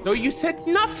god. No, you said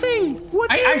nothing. What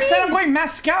do you I mean? said I'm going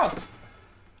mass scout.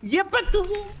 Yeah, but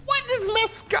what is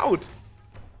mass scout?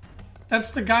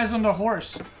 That's the guys on the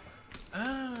horse.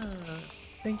 Ah,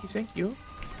 thank you.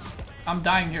 I'm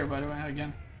dying here, by the way,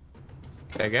 again.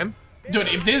 Again? Dude,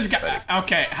 if this guy...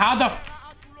 Okay, how the...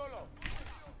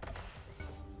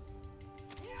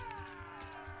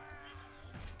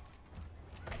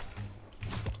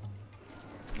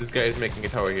 This guy is making a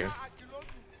tower here.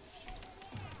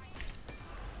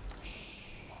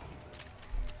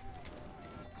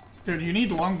 Dude, you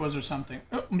need longbows or something.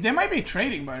 Oh, they might be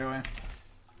trading, by the way.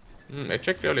 I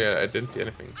checked earlier, I didn't see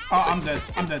anything. Oh, I'm dead.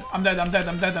 I'm dead. I'm dead. I'm dead.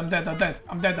 I'm dead. I'm dead. I'm dead.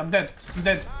 I'm dead. I'm dead. I'm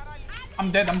dead.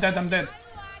 I'm dead. I'm dead. I'm dead.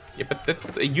 Yeah, but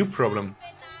that's a you problem.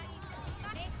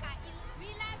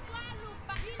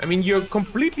 I mean, you're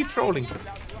completely trolling.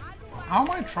 How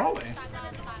am I trolling?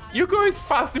 You're going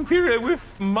fast Imperial with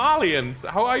Malians.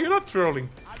 How are you not trolling?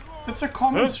 That's a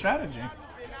common strategy.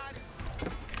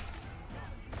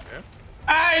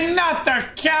 Hey, not the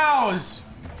cows!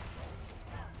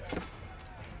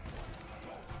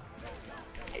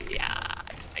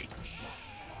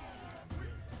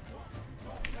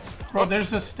 Bro,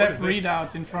 there's a step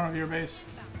readout in front of your base.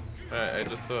 I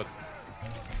just saw it.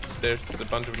 There's a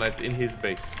bunch of knights in his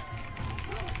base.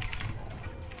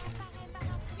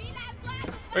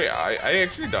 Wait, are you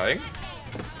actually dying?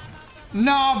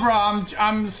 No, bro,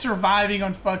 I'm surviving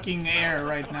on fucking air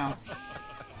right now.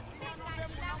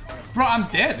 Bro, I'm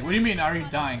dead. What do you mean, are you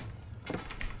dying?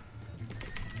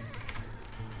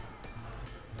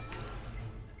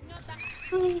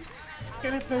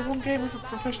 Can I play one game with a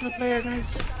professional player,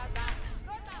 guys?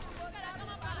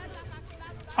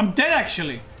 I'm dead,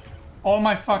 actually. All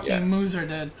my fucking moves are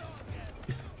dead.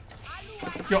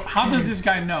 Yo, how does this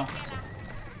guy know?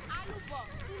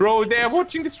 Bro, they're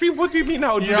watching the stream. What do you mean,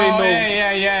 how do Yo, they know?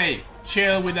 hey.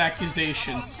 Chill with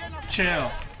accusations. Chill.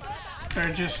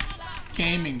 They're just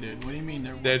gaming, dude. What do you mean?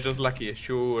 They're just lucky.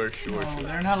 Sure. No,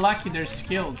 they're not lucky. They're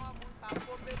skilled.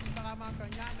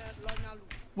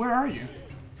 Where are you?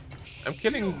 I'm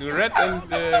killing red and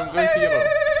I'm going to yellow.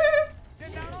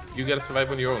 You gotta survive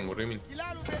on your own. What do you mean?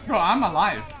 Bro, I'm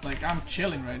alive. Like, I'm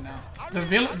chilling right now. The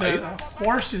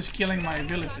horse is killing my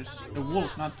villagers. The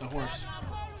wolf, not the horse.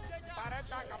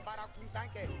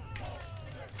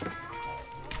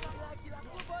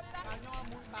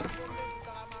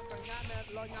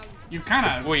 You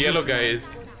kinda... Poor yellow guy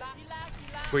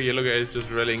is just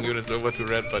rallying units over to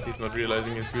red, but he's not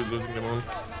realizing he's losing them all.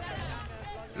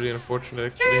 Really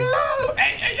unfortunate, actually.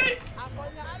 Hey.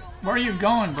 Where are you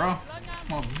going, bro?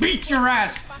 I'm gonna beat your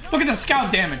ass. Look at the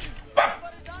scout damage.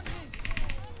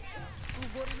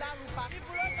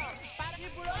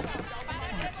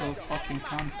 Oh, fucking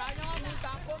come.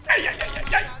 Hey.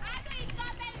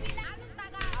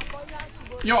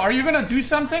 Yo, are you gonna do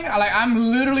something? Like,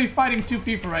 I'm literally fighting two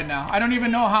people right now. I don't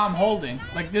even know how I'm holding.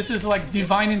 Like, this is like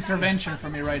divine intervention for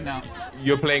me right now.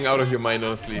 You're playing out of your mind,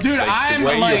 honestly. Dude, like, I'm the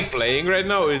way like... you're playing right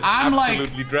now is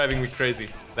absolutely driving me crazy.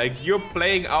 Like, you're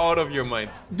playing out of your mind.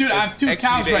 Dude, I have two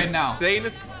cows right now.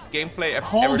 Insanest gameplay I've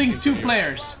holding ever two seen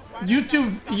players.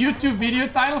 YouTube video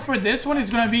title for this one is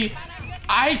gonna be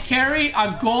I carry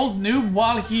a gold noob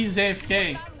while he's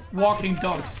AFK. Walking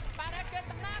dogs.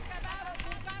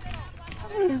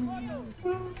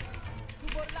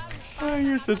 Oh,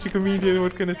 you're such a comedian,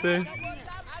 what can I say?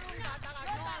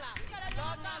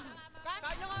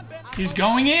 He's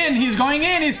going in,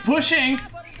 he's pushing.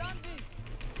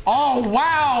 Oh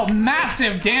wow,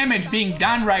 massive damage being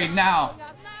done right now.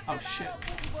 Oh shit.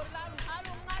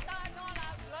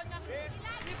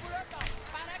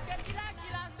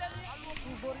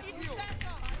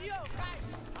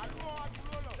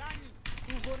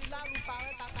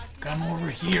 Come over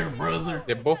here, brother.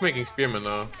 They're both making spearmen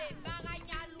now.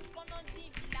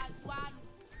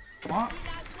 What?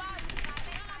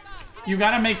 You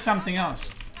gotta make something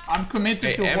else. I'm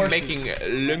committed to horses. I'm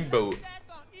making longbow.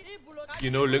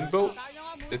 You know longbow?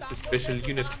 That's a special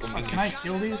unit from English. Can I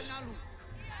kill these?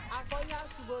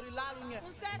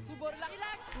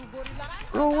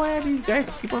 Bro, why are these guys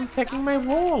keep on attacking my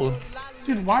wall?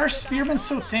 Dude, why are spearmen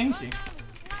so tanky?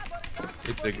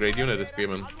 It's a great unit, the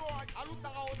spearman.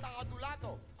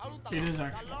 It is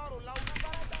actually.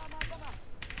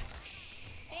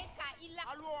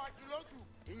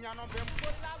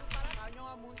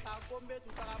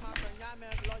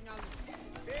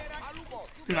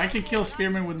 Dude, I can kill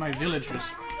spearmen with my villagers.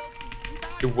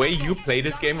 The way you play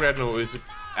this game right now is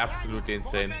absolutely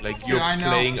insane. Like, you're Yeah,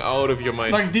 playing out of your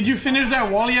mind. Like, did you finish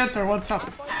that wall yet, or what's up?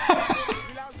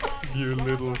 You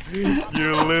little.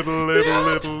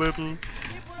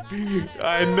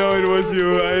 I know it was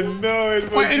you. I know it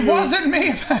was Wait, it you. wasn't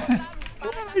me.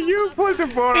 You put the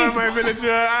ball on my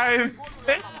villager.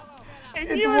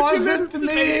 It wasn't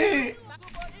me.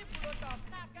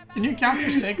 Can you count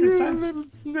your sacred sense? Little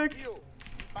snack.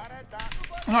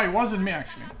 No, it wasn't me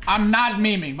actually. I'm not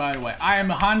memeing, by the way. I am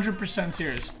 100%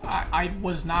 serious. I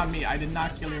was not me. I did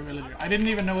not kill your villager. I didn't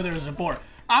even know there was a boar.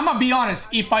 I'm gonna be honest.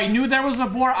 If I knew there was a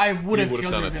boar, I would have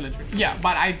killed your villager. Yeah,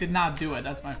 but I did not do it.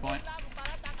 That's my point.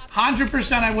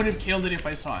 100% I would have killed it if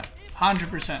I saw it.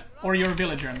 100%. Or your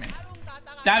villager, I mean.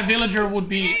 That villager would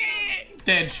be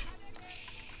dead.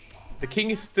 The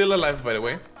king is still alive, by the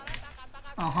way.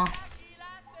 Uh-huh.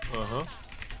 Uh-huh.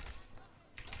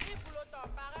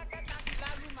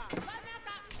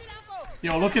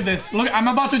 Yo, look at this. Look, I'm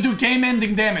about to do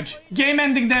game-ending damage.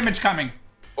 Game-ending damage coming.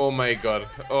 Oh my god.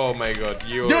 Oh my god.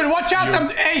 Dude, watch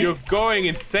out. Hey. You're going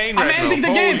insane I'm right now. ending the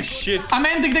Holy game. shit. I'm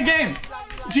ending the game.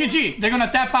 GG. They're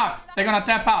gonna tap out. They're gonna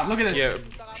tap out. Look at this. Yeah,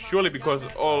 surely because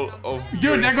all of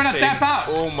Dude, they're gonna tap out.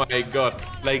 Oh my god.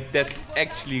 Like, that's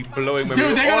actually blowing my mind.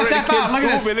 Dude, they're gonna tap out. Look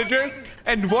at this. 2 villagers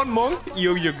and 1 monk.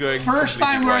 You're going. First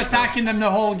time we're quiet now. attacking them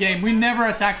the whole game. We never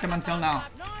attacked them until now.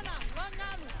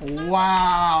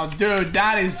 Wow, dude,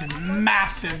 that is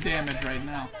massive damage right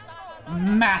now.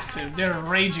 Massive. They're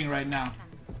raging right now.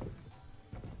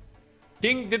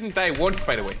 King didn't die once,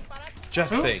 by the way.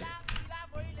 Just Who? saying.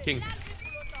 King.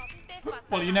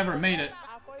 Well, you never made it.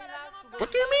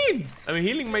 What do you mean? I mean,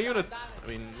 healing my units. I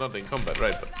mean, not in combat,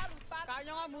 right?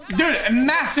 But Dude,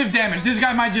 massive damage. This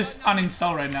guy might just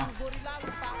uninstall right now.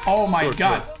 Oh my Sure,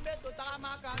 god.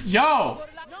 Yo!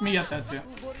 Let me get that too.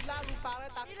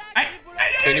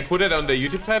 can you put it on the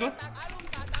YouTube title?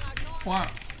 What?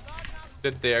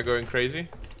 That they are going crazy?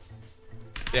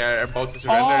 They are about to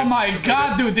surrender. Oh and my stuff like god,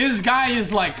 that? dude, this guy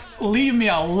is like, leave me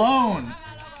alone.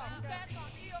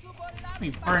 Let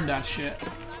me burn that shit.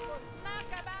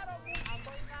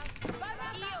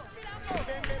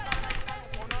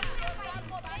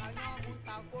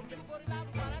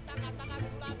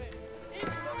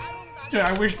 Dude,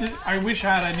 I wish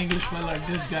I had an Englishman like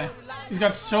this guy. He's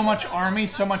got so much army,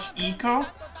 so much eco.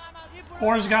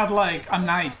 Kor's got like a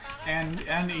knight, and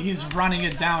he's running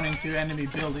it down into enemy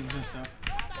buildings and stuff.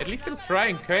 At least I'm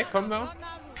trying, okay? Calm down.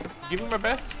 Giving my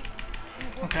best.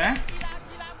 Okay.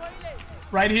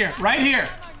 Right here, right here.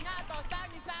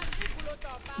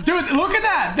 Dude, look at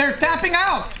that! They're tapping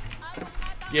out!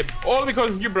 Yep, all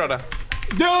because of you, brother.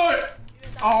 Dude!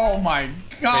 Oh my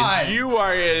god! Man, you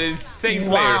are an insane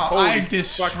player. Wow, Holy I fucking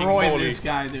destroyed moly. this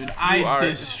guy, dude. I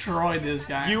destroyed this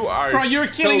guy. You are Bro, you're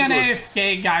so killing an good.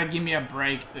 AFK guy. Give me a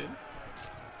break, dude.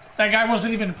 That guy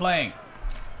wasn't even playing.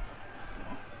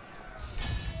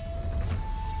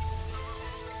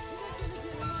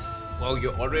 Wow,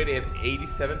 you're already at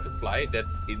 87 supply?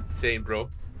 That's insane, bro.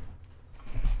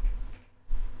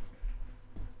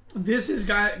 This is,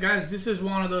 guys, this is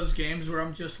one of those games where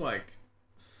I'm just like...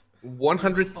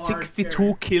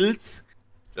 162 kills?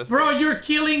 Just Bro, you're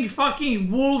killing fucking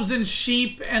wolves and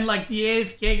sheep and like the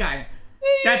AFK guy.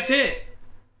 That's it.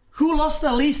 Who lost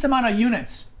the least amount of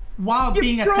units while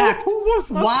being bro, attacked? who was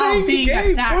not While playing the being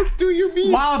game? attacked. What do you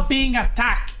mean? While being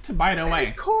attacked, by the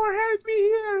way. Core, help me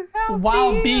here! Help While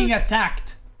me here. being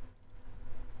attacked.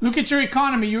 Look at your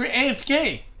economy. You're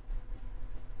AFK.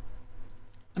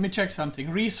 Let me check something.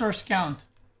 Resource count.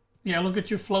 Yeah, look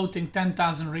at you floating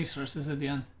 10,000 resources at the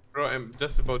end. Bro, I'm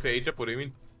just about to age up. What do you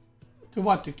mean? To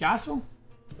what? To castle?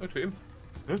 Oh, to him.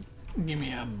 Huh? Give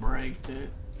me a break, dude.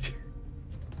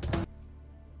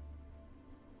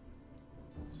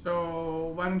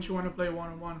 So, why don't you want to play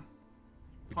one-on-one?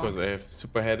 Because I have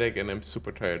super headache and I'm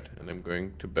super tired and I'm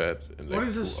going to bed in like What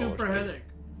is a 2 super hours. headache?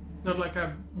 Is that like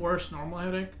a worse normal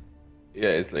headache? Yeah,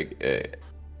 it's like a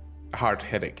hard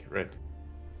headache, right?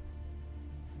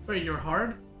 Wait, you're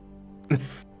hard?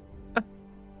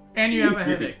 And you have a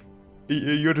headache?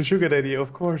 You're the sugar daddy,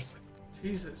 of course.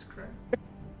 Jesus Christ.